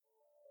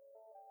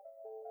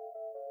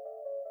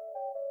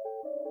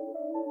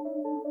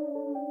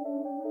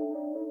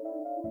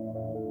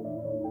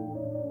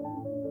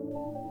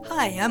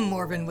Hi, I'm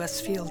Morven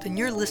Westfield, and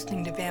you're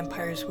listening to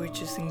Vampires,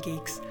 Witches, and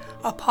Geeks,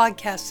 a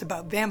podcast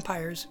about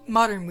vampires,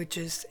 modern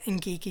witches,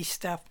 and geeky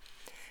stuff.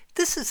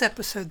 This is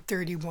episode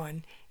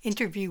 31,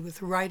 interview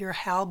with writer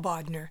Hal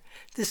Bodner.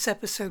 This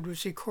episode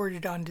was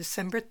recorded on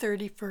December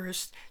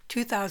 31st,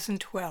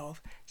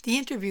 2012. The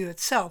interview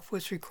itself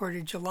was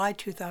recorded July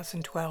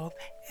 2012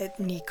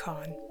 at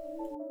Nikon.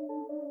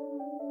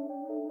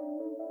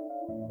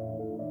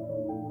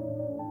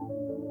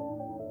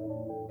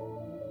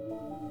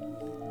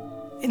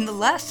 In the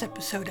last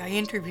episode, I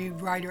interviewed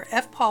writer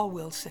F. Paul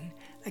Wilson,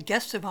 a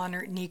guest of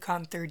honor at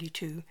Nikon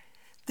 32.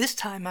 This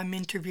time, I'm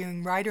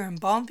interviewing writer and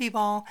bon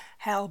vivant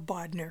Hal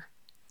Bodner.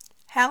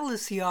 Hal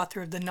is the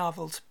author of the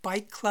novels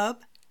Bite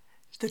Club,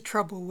 The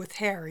Trouble with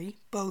Harry,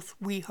 both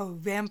WeHo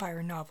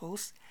vampire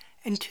novels,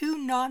 and two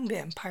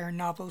non-vampire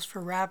novels for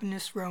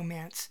ravenous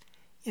romance,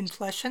 In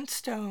Flesh and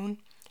Stone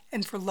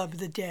and For Love of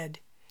the Dead.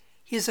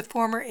 He is a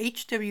former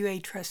HWA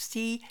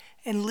trustee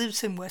and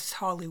lives in West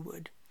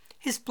Hollywood.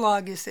 His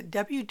blog is at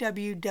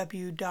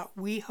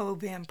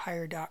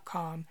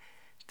www.wehovampire.com.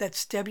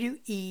 That's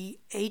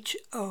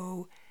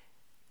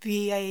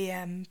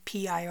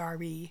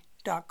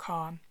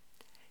WEHOVAMPIRE.com.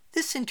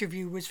 This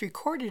interview was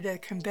recorded at a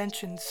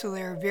convention, so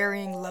there are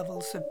varying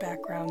levels of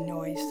background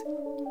noise.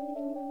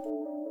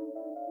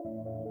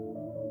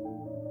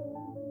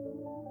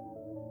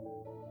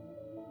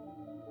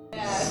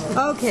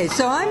 Okay,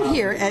 so I'm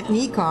here at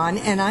Nikon,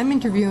 and I'm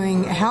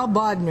interviewing Hal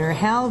Bodner.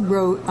 Hal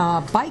wrote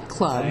Bite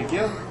Club. Thank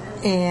you.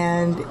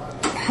 And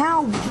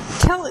Hal,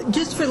 tell it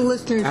just for the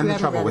listeners And who The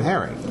Trouble with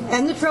Harry.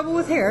 And The Trouble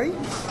with Harry.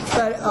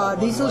 But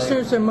these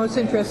listeners are most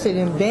interested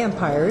in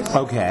vampires.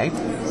 Okay.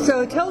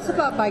 So tell us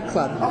about Bite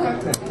Club.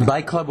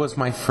 Bite Club was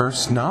my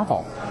first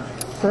novel.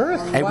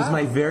 It was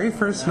my very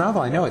first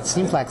novel. I know it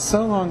seems like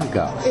so long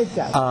ago. It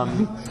does.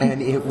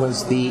 And it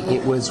was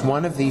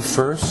one of the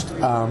first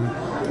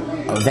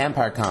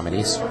vampire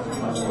comedies.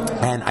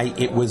 And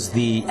it was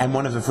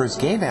one of the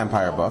first gay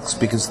vampire books,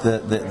 because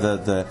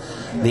the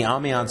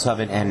ambiance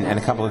of it and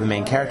a couple of the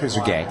main characters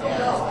are gay.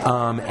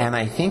 And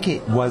I think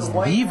it was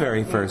the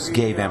very first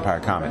gay vampire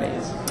comedy.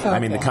 Okay. I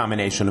mean, the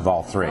combination of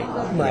all three.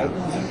 Right.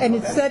 Yeah. And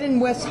it's set in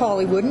West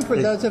Hollywood. And for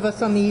those of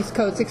us on the East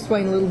Coast,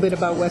 explain a little bit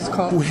about West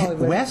Hollywood.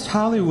 West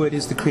Hollywood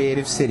is the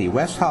creative city.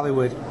 West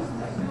Hollywood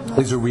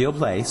is a real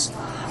place.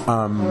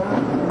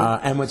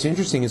 And what's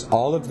interesting is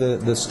all of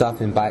the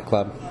stuff in Bite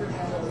Club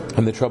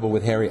and The Trouble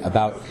with Harry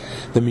about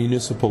the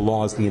municipal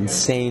laws, the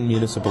insane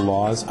municipal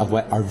laws of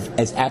what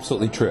is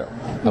absolutely true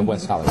of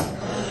West Hollywood.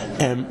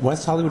 And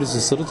West Hollywood is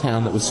this little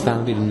town that was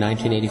founded in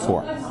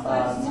 1984.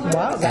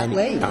 Wow, that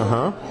late.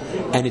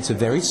 And it's a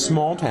very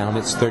small town.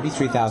 It's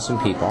 33,000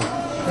 people.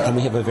 And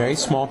we have a very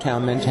small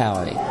town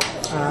mentality.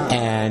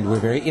 And we're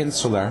very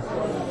insular.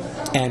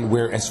 And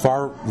we're as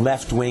far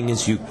left-wing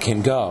as you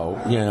can go,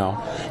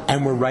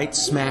 and we're right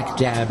smack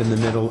dab in the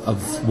middle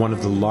of one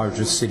of the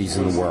largest cities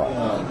in the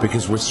world,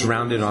 because we're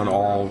surrounded on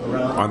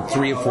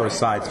 3 or 4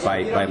 sides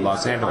by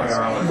Los Angeles.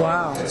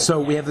 Wow.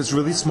 So we have this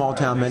really small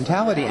town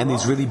mentality and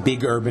these really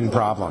big urban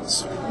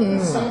problems.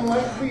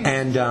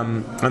 And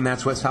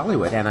that's West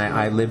Hollywood, and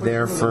I lived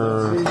there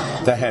for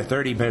the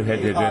 30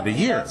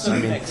 years. I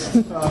mean, it's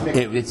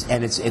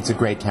a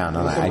great town,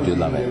 and I do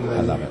love it.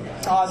 I love it.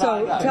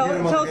 So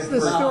tell us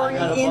the story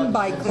in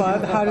Bite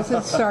Club. How does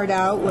it start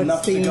out?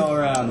 What's the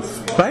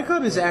Bite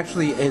Club is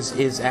actually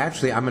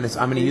I'm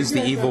gonna use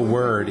the evil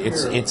word.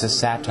 It's a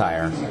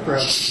satire.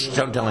 Shh,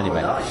 don't tell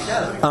anybody.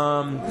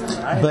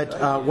 But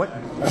what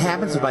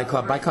happens in Bite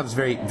Club? Bite Club is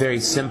very, very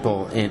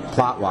simple in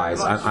plot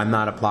wise. I'm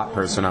not a plot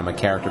person. I'm a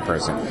character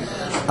person.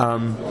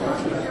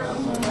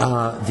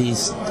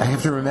 I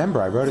have to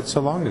remember, I wrote it so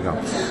long ago.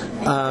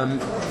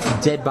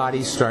 Dead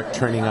bodies start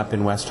turning up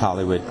in West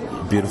Hollywood,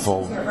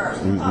 beautiful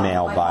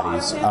male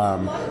bodies,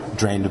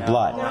 drained of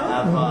blood.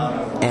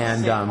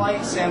 And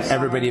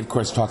everybody, of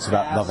course, talks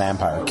about the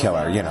vampire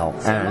killer,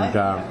 And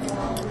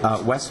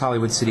West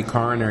Hollywood City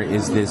Coroner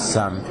is this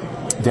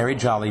very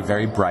jolly,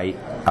 very bright,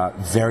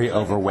 very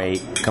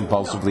overweight,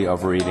 compulsively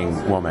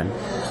overeating woman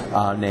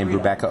named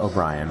Rebecca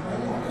O'Brien.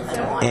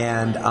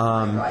 And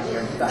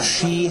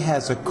she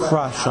has a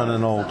crush on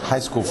an old high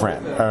school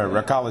friend, or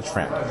a college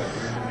friend.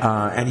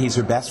 And he's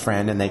her best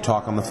friend, and they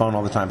talk on the phone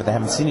all the time, but they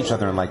haven't seen each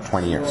other in like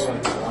 20 years.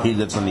 He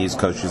lives on the East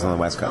Coast, she's on the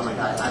West Coast.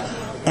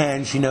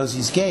 And she knows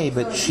he's gay,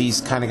 but she's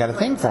kind of got a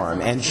thing for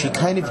him. And she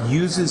kind of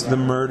uses the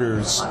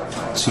murders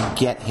to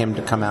get him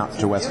to come out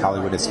to West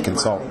Hollywood as a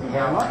consultant.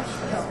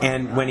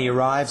 And when he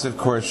arrives, of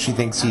course, she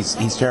thinks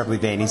he's terribly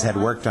vain. He's had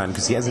work done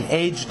because he hasn't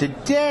aged a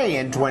day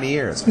in 20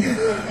 years.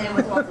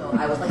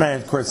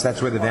 And, of course,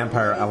 that's where the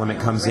vampire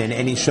element comes in.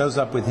 And he shows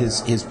up with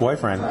his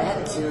boyfriend,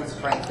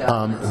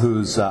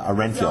 who's a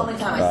Renfield,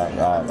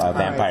 a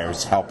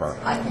vampire's helper.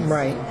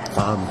 Right.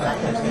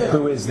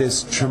 Who is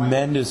this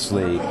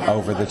tremendously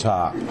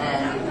over-the-top,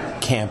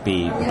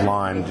 campy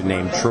blonde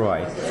named Troy.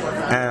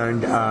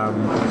 And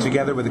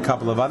together with a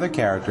couple of other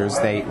characters,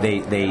 they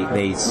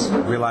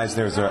realize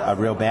there's a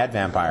real bad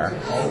vampire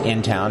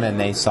in town, and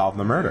they solve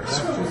the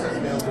murders.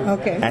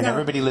 Okay. And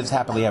everybody lives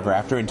happily ever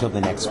after until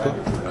the next book.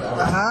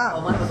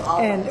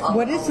 And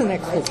what is the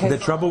next book? The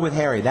Trouble with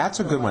Harry. That's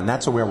a good one.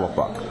 That's a werewolf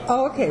book.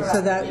 Oh, okay.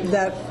 So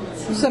that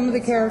some of the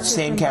characters.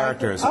 Same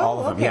characters, all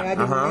of them. Okay. Yeah. I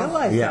didn't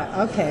realize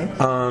that. Okay.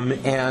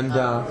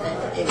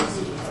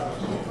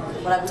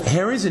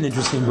 Harry's an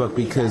interesting book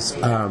because,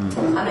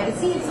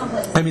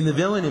 the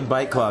villain in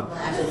Bite Club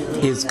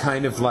is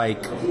kind of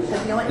like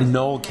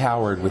Noel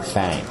Coward with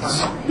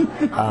fangs.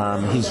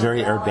 He's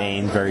very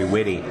urbane, very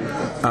witty.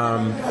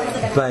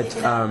 But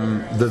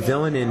the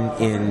villain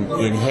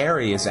in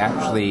Harry is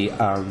actually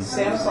a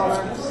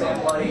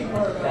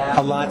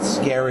lot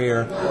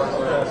scarier.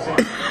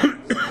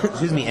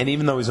 Excuse me. And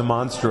even though he's a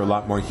monster, a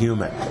lot more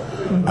human.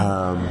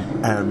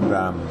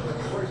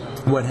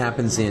 What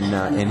happens in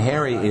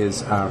Harry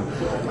is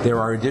there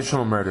are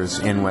additional murders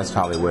in West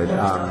Hollywood,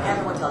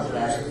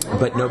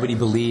 but nobody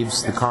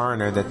believes the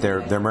coroner that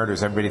they're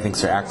murders. Everybody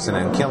thinks they're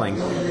accident killing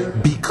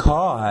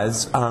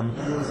because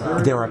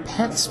there are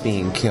pets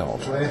being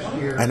killed.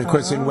 And of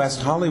course, in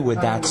West Hollywood,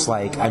 that's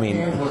like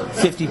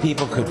 50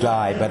 people could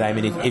die, but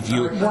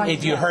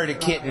if you hurt a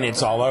kitten,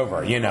 it's all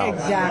over.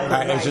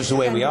 Exactly. It's just the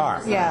way we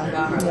are.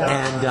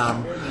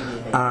 Yeah.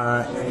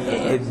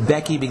 And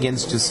Becky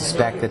begins to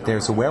suspect that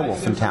there's a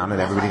werewolf in town,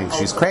 and everybody thinks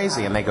she's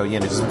crazy. And they go,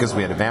 just because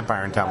we had a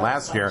vampire in town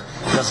last year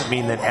doesn't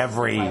mean that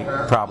every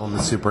problem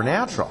is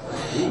supernatural.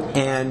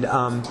 And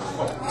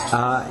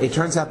it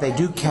turns out they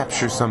do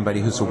capture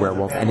somebody who's a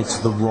werewolf, and it's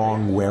the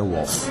wrong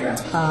werewolf.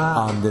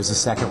 There's a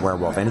second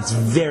werewolf, and it's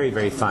very,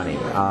 very funny.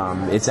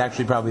 It's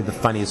actually probably the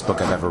funniest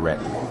book I've ever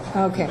written.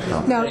 Okay.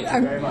 Now,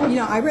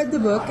 I read the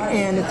book,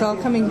 and it's all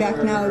coming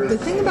back now. The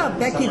thing about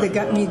Becky that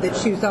got me that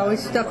she was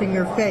always stuffing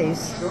her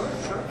face,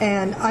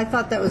 and I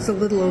thought that was a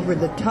little over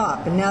the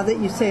top. And now that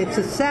you say it's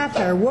a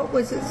satire, what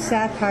was it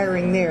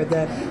satiring there?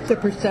 The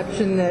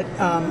perception that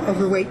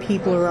overweight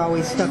people are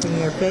always stuffing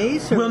their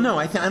face? Or? Well, no,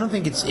 I don't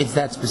think it's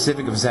that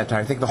specific of a satire.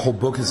 I think the whole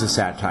book is a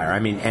satire.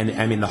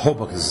 The whole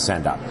book is a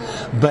send-up.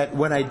 But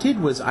what I did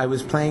was I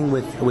was playing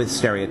with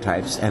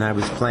stereotypes, and I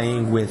was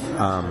playing with...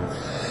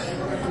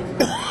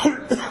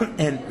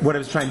 and what I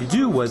was trying to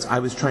do was I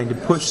was trying to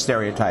push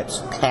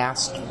stereotypes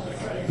past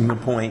the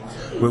point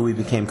where we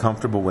became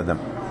comfortable with them,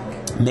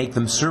 make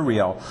them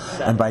surreal,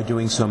 and by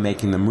doing so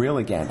making them real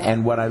again.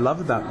 And what I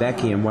love about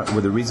Becky, and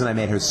the reason I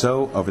made her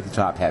so over the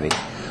top heavy,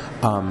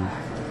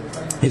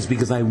 is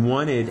because I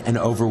wanted an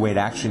overweight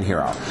action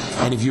hero.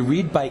 And if you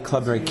read Bite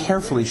Club very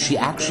carefully, she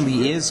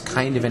actually is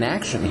kind of an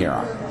action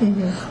hero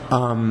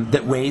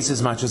that weighs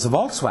as much as a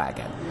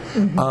Volkswagen.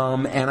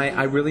 And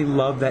I really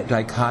love that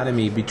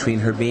dichotomy between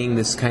her being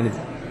this kind of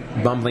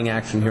bumbling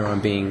action hero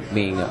and being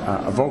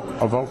a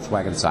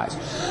Volkswagen size.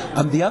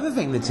 The other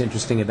thing that's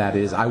interesting about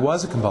it is I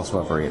was a compulsive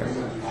overeater.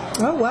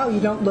 Oh, wow, you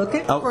don't look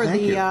it? For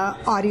the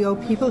audio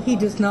people, he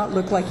does not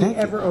look like he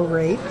ever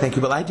overate. Thank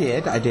you. Well, I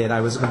did.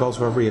 I was a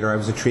compulsive overeater. I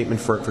was in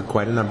treatment for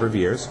quite a number of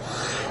years.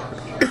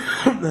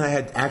 I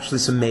had actually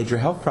some major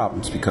health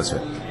problems because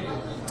of it.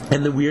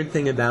 And the weird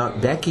thing about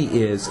Becky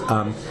is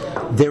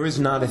there is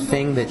not a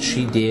thing that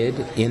she did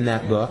in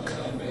that book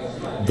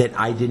that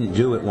I didn't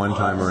do at one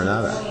time or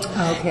another.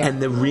 Okay.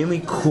 And the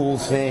really cool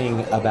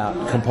thing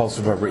about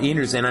compulsive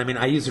overeaters, and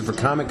I use it for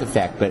comic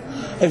effect, but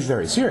it's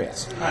very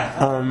serious.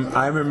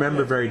 I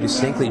remember very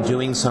distinctly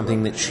doing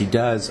something that she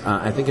does.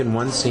 I think in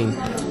one scene,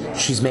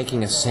 she's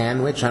making a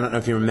sandwich. I don't know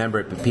if you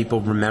remember it, but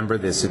people remember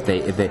this. If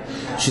they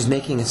she's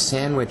making a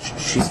sandwich.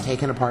 She's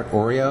taken apart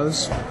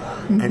Oreos,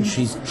 and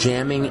she's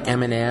jamming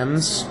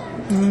M&Ms,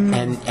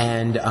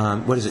 and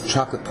what is it?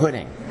 Chocolate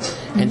pudding,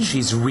 and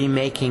she's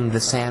remaking the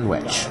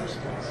sandwich.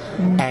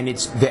 And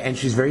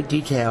she's very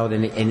detailed,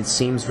 and it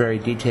seems very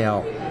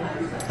detail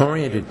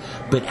oriented.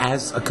 But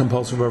as a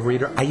compulsive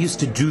overeater, I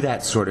used to do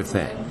that sort of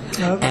thing,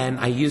 and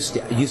I used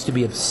to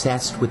be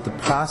obsessed with the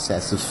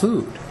process of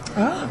food.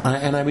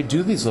 And I would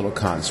do these little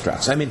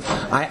constructs. I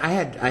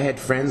had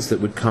friends that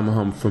would come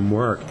home from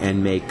work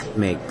and make,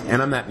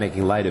 and I'm not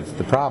making light of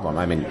the problem.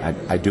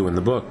 I do in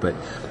the book, but.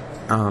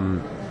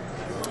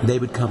 They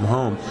would come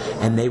home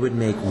and they would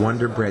make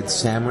Wonder Bread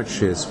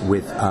sandwiches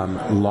with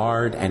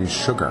lard and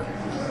sugar.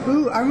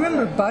 Ooh, I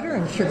remember butter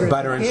and sugar.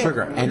 Butter and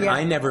sugar. And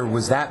I never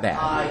was that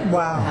bad.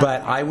 Wow.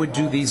 But I would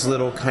do these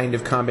little kind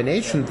of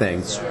combination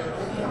things.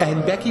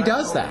 And Becky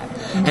does that.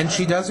 And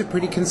she does it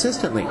pretty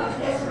consistently.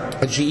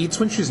 And she eats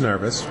when she's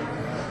nervous.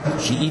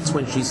 She eats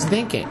when she's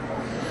thinking.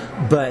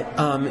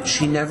 But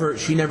she never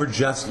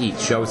just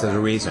eats. She always has a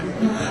reason.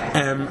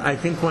 And I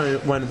think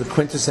one of the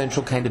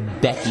quintessential kind of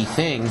Becky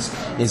things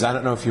is, I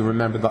don't know if you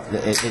remember,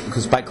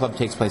 because Bite Club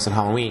takes place at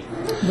Halloween.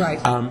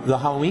 Right. The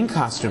Halloween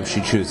costume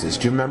she chooses.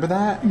 Do you remember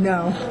that?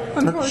 No.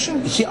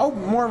 Unfortunately.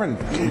 Morvan,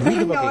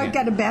 read the book No, I've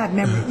got a bad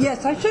memory.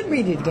 Yes, I should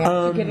read it again.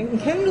 To get it in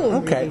Kindle.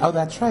 Okay. Oh,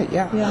 that's right.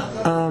 Yeah.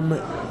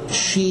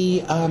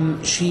 She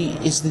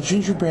is the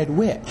gingerbread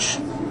witch,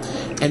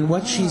 and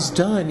what she's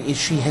done is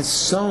she has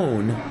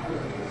sewn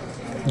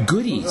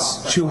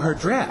goodies to her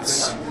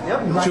dress.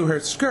 to her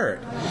skirt,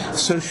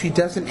 so she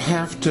doesn't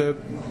have to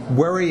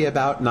worry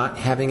about not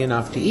having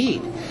enough to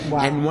eat.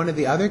 Wow. And one of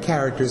the other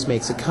characters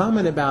makes a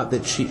comment about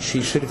that she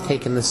should have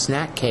taken the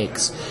snack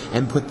cakes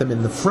and put them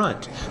in the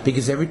front,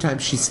 because every time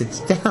she sits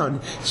down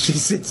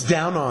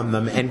on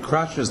them and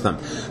crushes them.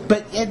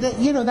 But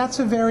that's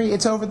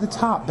it's over the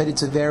top, but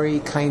it's a very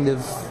kind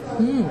of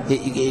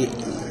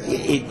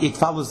it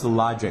follows the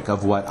logic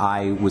of what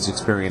I was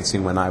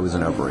experiencing when I was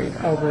an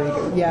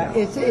overeater. Yeah.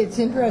 It's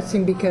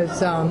interesting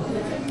because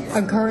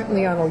I'm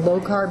currently on a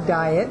low-carb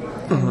diet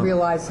and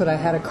realized that I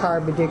had a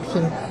carb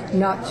addiction,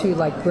 not to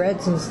like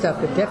breads and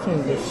stuff, but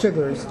definitely to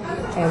sugars.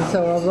 And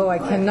so although I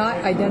cannot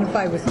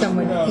identify with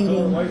someone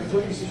eating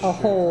a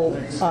whole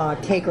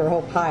cake or a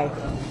whole pie,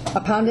 a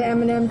pound of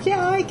M&M's,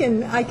 yeah, I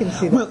can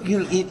see that. Well,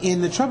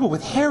 in The Trouble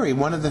with Harry,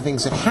 one of the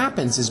things that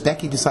happens is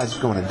Becky decides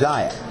to go on a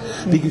diet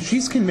because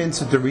she's convinced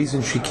that the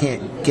reason she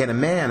can't get a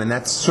man, and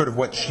that's sort of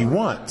what she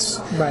wants,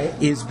 right,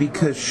 is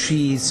because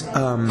she's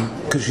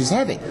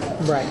heavy.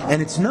 Right.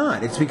 And it's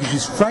not. It's because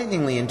she's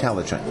frighteningly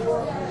intelligent.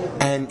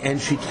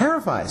 And she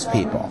terrifies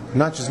people,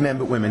 not just men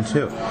but women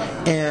too.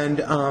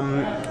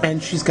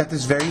 And she's got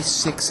this very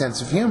sick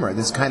sense of humor,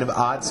 this kind of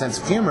odd sense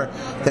of humor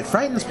that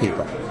frightens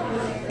people.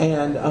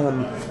 And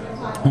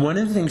one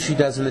of the things she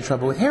does in The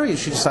Trouble with Harry is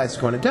she decides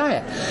to go on a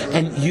diet.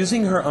 And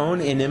using her own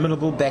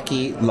inimitable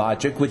Becky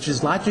logic, which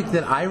is logic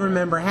that I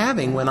remember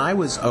having when I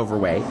was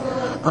overweight,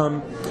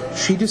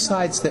 she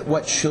decides that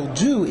what she'll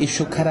do is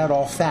she'll cut out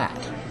all fat.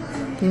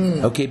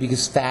 Okay,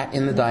 because fat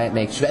in the diet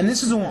makes you... And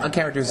this is a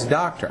character who's a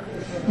doctor.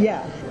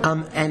 Yeah.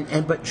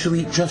 But she'll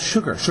eat just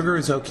sugar. Sugar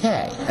is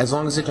okay, as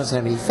long as it doesn't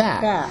have any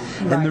fat.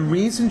 Right. And the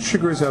reason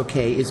sugar is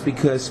okay is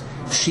because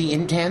she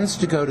intends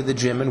to go to the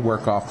gym and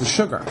work off the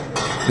sugar,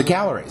 the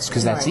calories,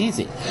 because that's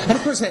easy. And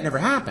of course that never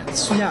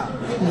happens. No.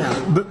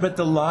 But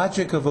the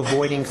logic of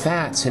avoiding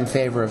fats in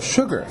favor of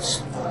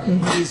sugars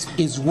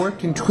is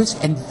worked and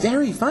twisted and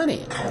very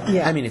funny.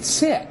 Yeah. I mean, it's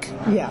sick.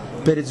 Yeah.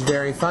 But it's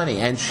very funny.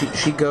 And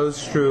she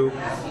goes through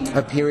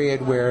a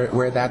period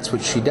where that's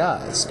what she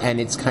does. And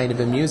it's kind of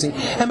amusing.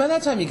 And by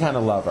that time you kind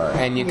of love her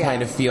and you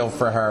kind of feel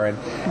for her.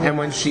 And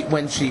when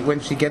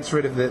she gets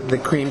rid of the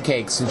cream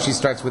cakes and she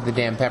starts with the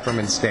damn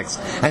peppermint sticks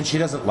and she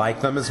doesn't like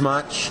them as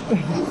much,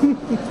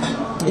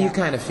 you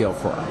kind of feel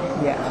for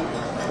her. Yeah.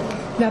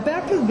 Now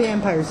back to the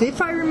vampires.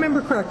 If I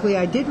remember correctly,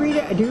 I did read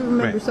it. I do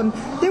remember some.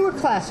 They were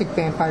classic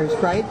vampires,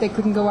 right? They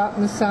couldn't go out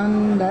in the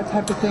sun, that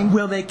type of thing.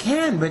 Well, they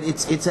can, but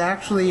it's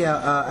actually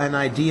an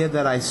idea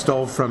that I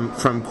stole from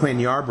Quinn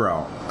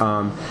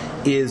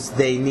Yarbrough. Is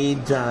they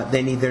need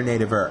their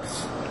native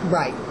earth.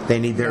 Right. They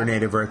need their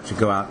native earth to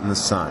go out in the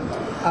sun.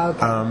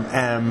 Okay.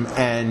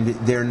 And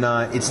they're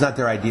not. It's not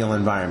their ideal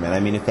environment. I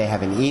mean, if they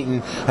haven't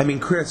eaten. I mean,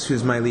 Chris,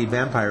 who's my lead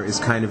vampire, is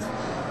kind of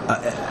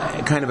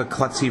a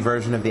klutzy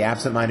version of the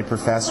absent-minded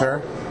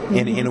professor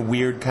in a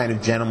weird kind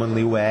of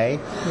gentlemanly way.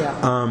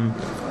 Yeah.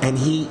 And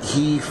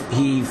he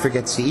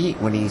forgets to eat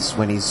when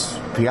he's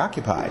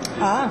preoccupied.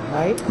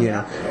 Right.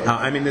 Yeah.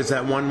 I mean, there's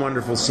that one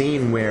wonderful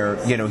scene where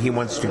he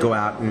wants to go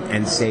out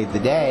and save the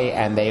day,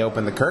 and they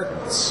open the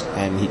curtains,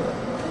 and he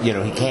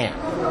can't.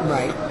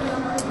 Right.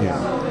 Yeah.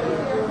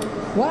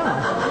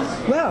 Wow.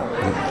 Well,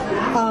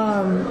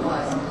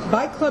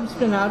 Bike Club's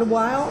been out a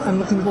while. I'm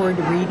looking forward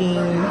to reading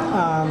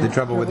The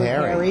Trouble with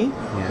Harry.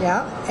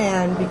 Yeah,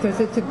 and because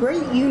it's a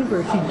great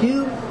universe. You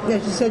do,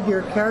 as you said,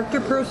 you're a character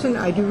person.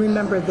 I do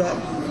remember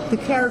that the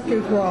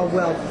characters were all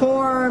well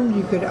formed.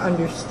 You could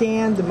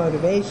understand the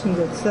motivations,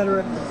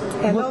 etc.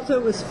 And also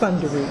it was fun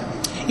to read.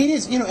 It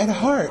is, at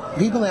heart,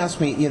 people ask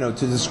me, to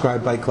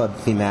describe Bike Club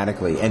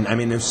thematically, and I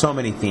mean, there's so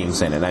many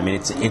themes in it. I mean,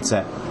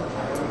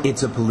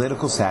 it's a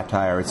political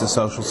satire. It's a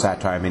social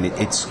satire. I mean,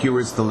 it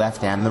skewers the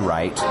left and the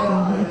right.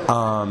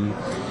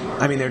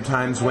 I mean, there are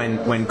times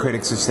when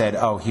critics have said,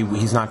 "Oh,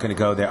 he's not going to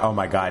go there." Oh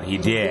my God, he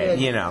did.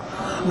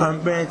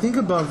 But I think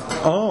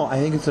above all, I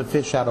think it's a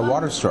fish out of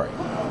water story.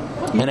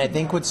 And I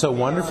think what's so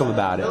wonderful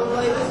about it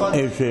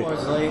is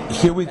that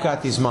here we've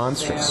got these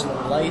monsters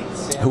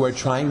who are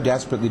trying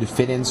desperately to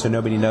fit in so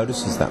nobody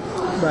notices them.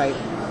 Right.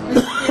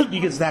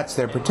 Because that's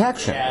their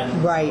protection.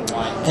 Right.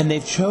 And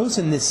they've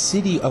chosen this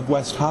city of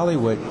West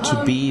Hollywood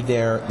to be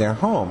their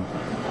home.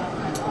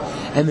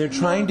 And they're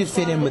trying to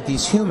fit in with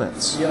these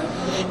humans.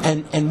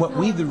 And what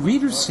we, the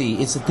readers,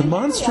 see is that the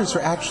monsters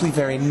are actually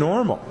very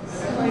normal,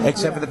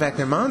 except for the fact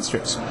they're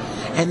monsters.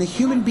 And the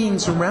human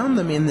beings around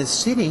them in this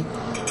city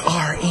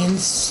are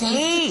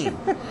insane.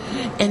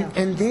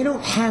 And they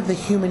don't have the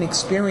human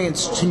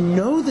experience to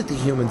know that the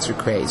humans are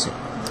crazy.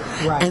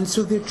 Right. And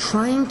so they're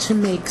trying to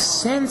make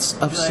sense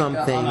of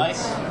something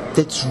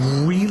that's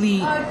really,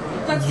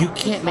 you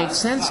can't make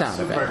sense out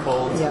of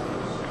it. Yep.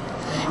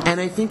 And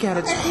I think at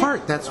its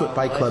heart, that's what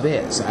Bike Club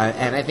is.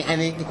 And I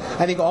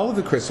think all of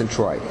the Chris and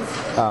Troy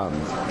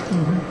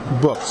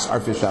books are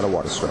fish out of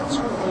water stories,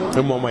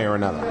 in one way or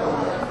another.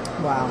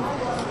 Wow.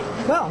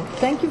 Well,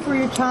 thank you for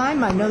your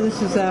time. I know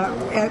this is,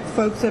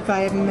 folks, if I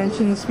haven't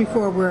mentioned this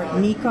before, we're at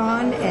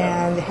Nikon,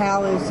 and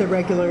Hal is a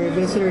regular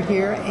visitor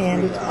here,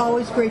 and it's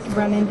always great to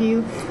run into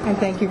you, and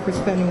thank you for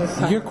spending this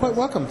time. You're quite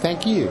welcome.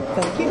 Thank you.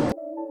 Thank you.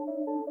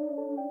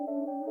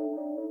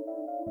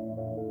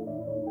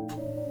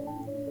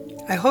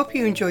 I hope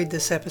you enjoyed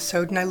this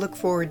episode, and I look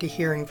forward to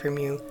hearing from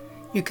you.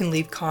 You can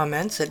leave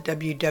comments at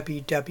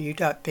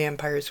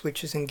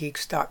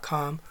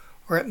www.vampireswitchesandgeeks.com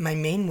or at my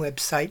main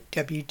website,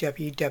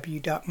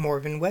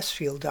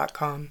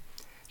 www.morvenwestfield.com.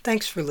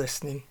 Thanks for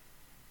listening.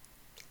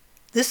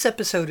 This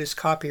episode is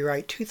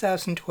copyright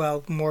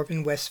 2012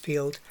 Morven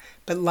Westfield,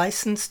 but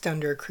licensed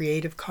under a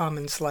Creative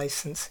Commons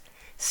license.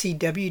 See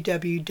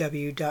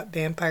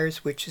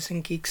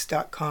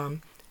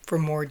www.vampireswitchesandgeeks.com for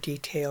more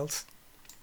details.